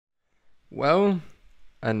Well,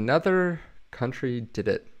 another country did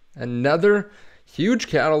it. Another huge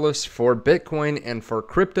catalyst for Bitcoin and for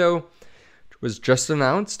crypto was just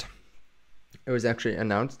announced. It was actually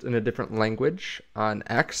announced in a different language on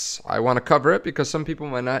X. I want to cover it because some people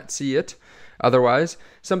might not see it otherwise.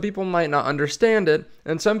 Some people might not understand it,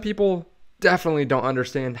 and some people definitely don't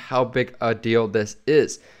understand how big a deal this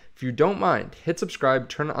is. If you don't mind, hit subscribe,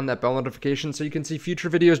 turn on that bell notification so you can see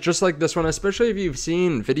future videos just like this one, especially if you've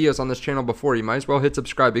seen videos on this channel before. You might as well hit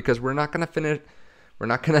subscribe because we're not going to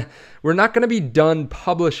be done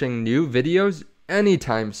publishing new videos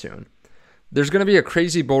anytime soon. There's going to be a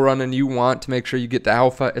crazy bull run and you want to make sure you get the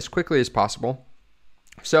alpha as quickly as possible.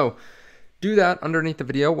 So do that underneath the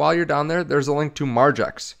video. While you're down there, there's a link to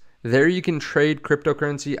Margex. There you can trade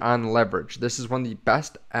cryptocurrency on leverage. This is one of the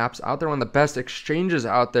best apps out there, one of the best exchanges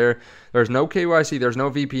out there. There's no KYC, there's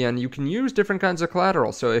no VPN. You can use different kinds of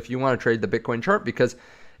collateral. So if you want to trade the Bitcoin chart because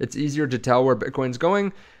it's easier to tell where Bitcoin's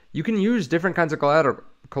going, you can use different kinds of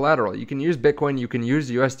collateral. You can use Bitcoin, you can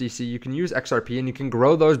use USDC, you can use XRP, and you can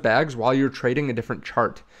grow those bags while you're trading a different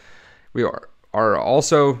chart. We are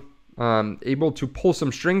also able to pull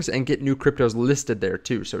some strings and get new cryptos listed there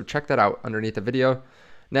too. So check that out underneath the video.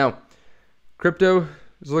 Now, crypto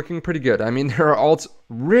is looking pretty good. I mean, there are alts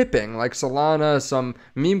ripping like Solana. Some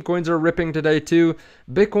meme coins are ripping today too.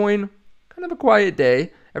 Bitcoin, kind of a quiet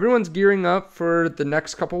day. Everyone's gearing up for the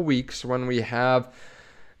next couple weeks when we have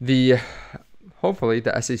hopefully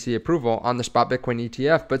the SEC approval on the spot Bitcoin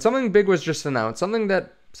ETF. But something big was just announced, something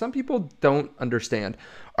that some people don't understand.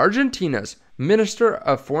 Argentina's Minister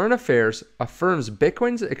of Foreign Affairs affirms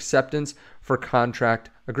Bitcoin's acceptance for contract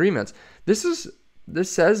agreements. This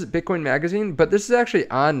says Bitcoin Magazine, but this is actually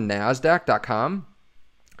on NASDAQ.com.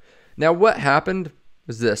 Now, what happened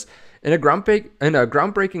was this. In a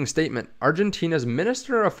groundbreaking statement, Argentina's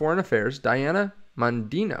Minister of Foreign Affairs, Diana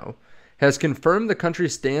Mondino, has confirmed the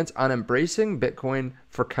country's stance on embracing Bitcoin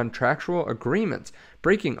for contractual agreements.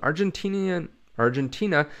 Breaking, Argentina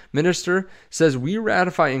minister says we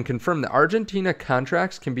ratify and confirm that Argentina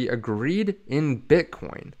contracts can be agreed in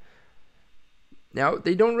Bitcoin. Now,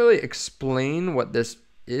 they don't really explain what this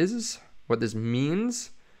is, what this means.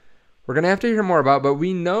 We're going to have to hear more about, but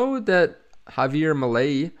we know that Javier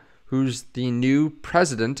Milei, who's the new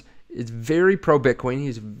president, is very pro-Bitcoin.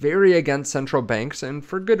 He's very against central banks, and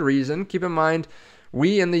for good reason. Keep in mind,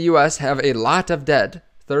 we in the U.S. have a lot of debt,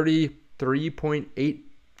 $33.8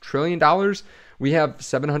 trillion. We have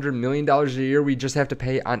 $700 million a year we just have to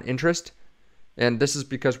pay on interest, and this is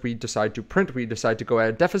because we decide to print, we decide to go at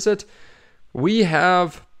a deficit. We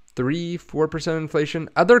have 3-4% inflation.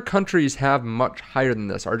 Other countries have much higher than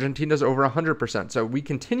this. Argentina's over 100%. So we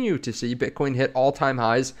continue to see Bitcoin hit all-time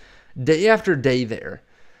highs day after day there.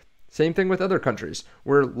 Same thing with other countries.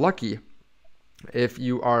 We're lucky. If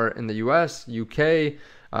you are in the US, UK,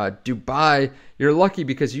 Dubai, you're lucky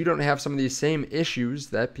because you don't have some of these same issues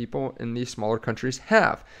that people in these smaller countries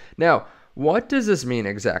have. Now, what does this mean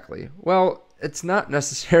exactly? Well, it's not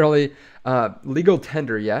necessarily legal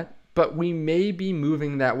tender yet, but we may be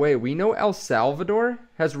moving that way. We know El Salvador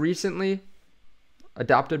has recently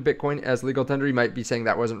adopted Bitcoin as legal tender. You might be saying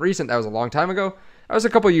that wasn't recent. That was a long time ago. That was a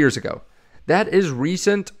couple years ago. That is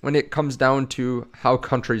recent when it comes down to how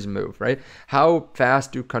countries move, right? How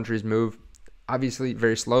fast do countries move? Obviously,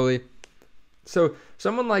 very slowly. So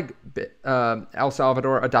someone like El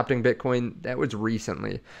Salvador adopting Bitcoin, that was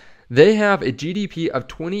recently. They have a GDP of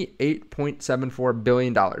 $28.74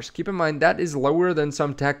 billion. Keep in mind, that is lower than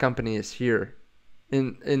some tech companies here.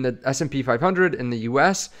 In the S&P 500 in the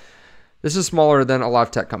US, this is smaller than a lot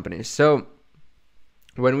of tech companies. So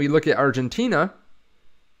when we look at Argentina,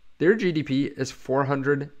 their GDP is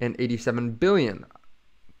 $487 billion,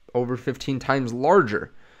 over 15 times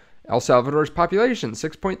larger. El Salvador's population,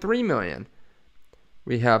 6.3 million.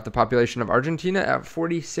 We have the population of Argentina at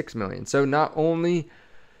 46 million. So not only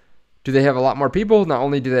do they have a lot more people, not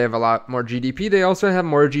only do they have a lot more GDP, they also have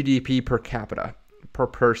more GDP per capita, per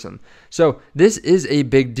person. So this is a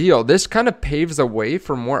big deal. This kind of paves the way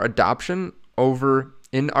for more adoption over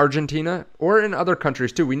in Argentina or in other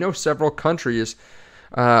countries too. We know several countries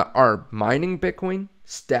are mining Bitcoin,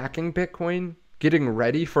 stacking Bitcoin, getting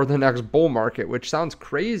ready for the next bull market, which sounds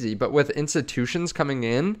crazy, but with institutions coming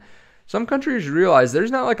in, some countries realize there's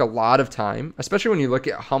not like a lot of time, especially when you look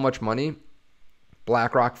at how much money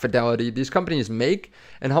BlackRock, Fidelity, these companies make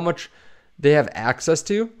and how much they have access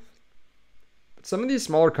to. Some of these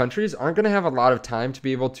smaller countries aren't going to have a lot of time to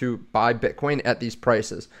be able to buy Bitcoin at these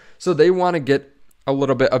prices. So they want to get a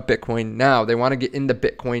little bit of Bitcoin now. They want to get in the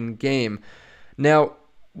Bitcoin game. Now,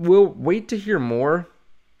 we'll wait to hear more.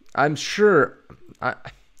 I'm sure, I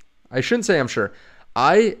shouldn't say I'm sure.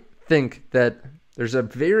 I think that there's a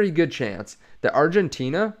very good chance that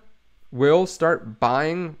Argentina will start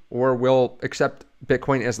buying or will accept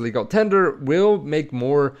Bitcoin as legal tender, will make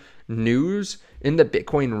more news in the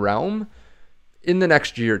Bitcoin realm in the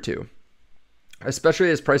next year or two. Especially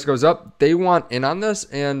as price goes up, they want in on this,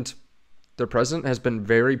 and their president has been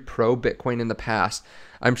very pro Bitcoin in the past.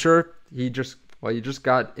 I'm sure he just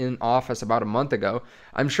got in office about a month ago.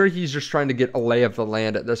 I'm sure he's just trying to get a lay of the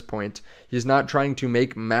land at this point. He's not trying to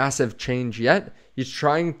make massive change yet. He's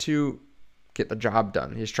trying to get the job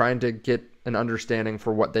done. He's trying to get an understanding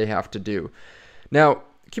for what they have to do. Now,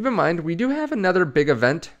 keep in mind, we do have another big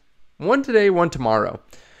event. One today, one tomorrow.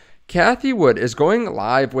 Cathie Wood is going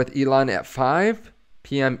live with Elon at 5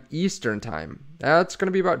 p.m. Eastern time. That's going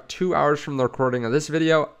to be about 2 hours from the recording of this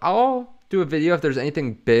video. I'll do a video if there's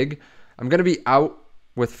anything big. I'm going to be out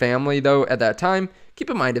with family, though, at that time. Keep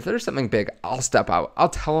in mind, if there's something big, I'll step out. I'll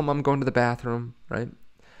tell them I'm going to the bathroom, right?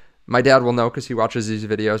 My dad will know because he watches these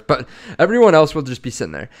videos, but everyone else will just be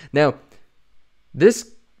sitting there. Now,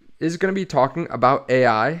 this is going to be talking about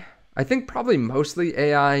AI. I think probably mostly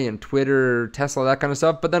AI and Twitter, Tesla, that kind of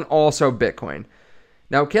stuff, but then also Bitcoin.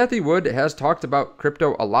 Now, Cathie Wood has talked about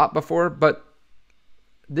crypto a lot before, but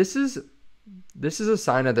this is a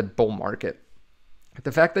sign of the bull market.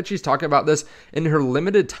 The fact that she's talking about this in her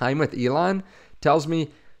limited time with Elon tells me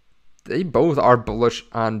they both are bullish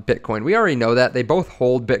on Bitcoin. We already know that. They both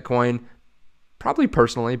hold Bitcoin, probably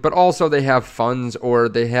personally, but also they have funds or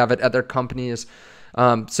they have it at their companies.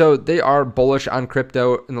 So they are bullish on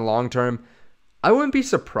crypto in the long term. I wouldn't be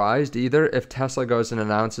surprised either if Tesla goes and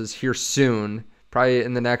announces here soon, probably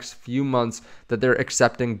in the next few months, that they're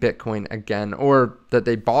accepting Bitcoin again, or that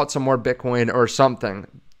they bought some more Bitcoin or something.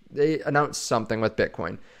 They announced something with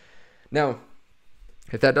Bitcoin. Now,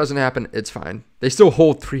 if that doesn't happen, it's fine. They still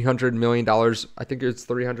hold $300 million. I think it's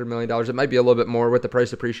 $300 million. It might be a little bit more with the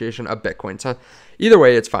price appreciation of Bitcoin. So either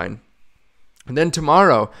way, it's fine. And then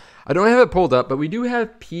tomorrow, I don't have it pulled up, but we do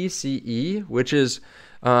have PCE, which is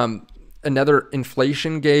another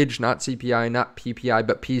inflation gauge, not CPI, not PPI,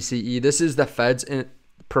 but PCE. This is the Fed's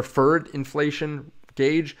preferred inflation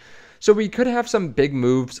gauge. So we could have some big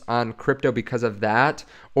moves on crypto because of that,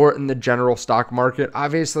 or in the general stock market.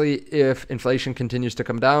 Obviously, if inflation continues to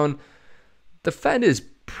come down, the Fed is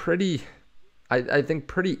pretty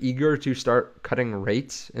eager to start cutting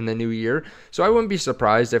rates in the new year. So I wouldn't be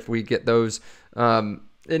surprised if we get those, and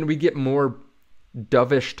we get more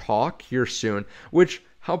dovish talk here soon, which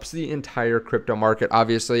helps the entire crypto market,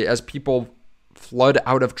 obviously, as people flood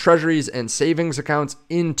out of treasuries and savings accounts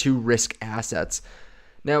into risk assets.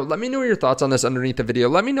 Now, let me know your thoughts on this underneath the video.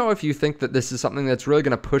 Let me know if you think that this is something that's really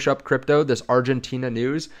going to push up crypto, this Argentina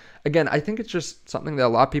news. Again, I think it's just something that a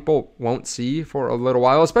lot of people won't see for a little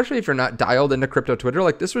while, especially if you're not dialed into crypto Twitter.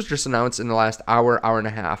 Like, this was just announced in the last hour, hour and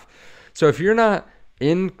a half. So if you're not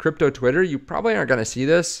in crypto Twitter, you probably aren't going to see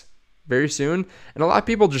this very soon. And a lot of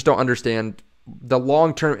people just don't understand the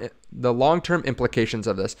long-term implications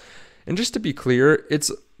of this. And just to be clear,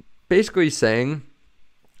 it's basically saying,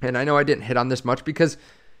 and I know I didn't hit on this much because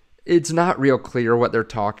it's not real clear what they're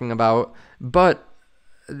talking about, but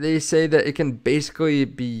they say that it can basically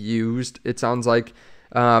be used, it sounds like,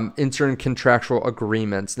 in certain contractual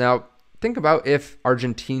agreements. Now, think about if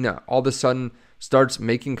Argentina all of a sudden starts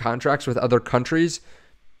making contracts with other countries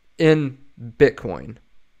in Bitcoin.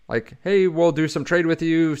 Like, hey, we'll do some trade with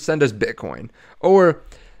you, send us Bitcoin. Or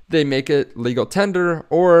they make it legal tender,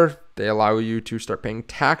 or they allow you to start paying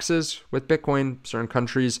taxes with Bitcoin. Certain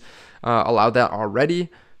countries allow that already.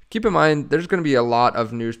 Keep in mind, there's going to be a lot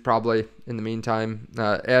of news probably in the meantime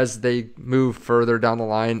as they move further down the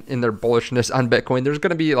line in their bullishness on Bitcoin. There's going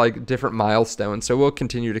to be like different milestones, so we'll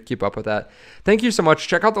continue to keep up with that. Thank you so much.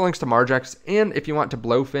 Check out the links to Margex, and if you want to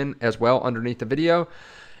Blowfin as well underneath the video.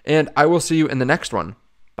 And I will see you in the next one.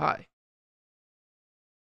 Bye.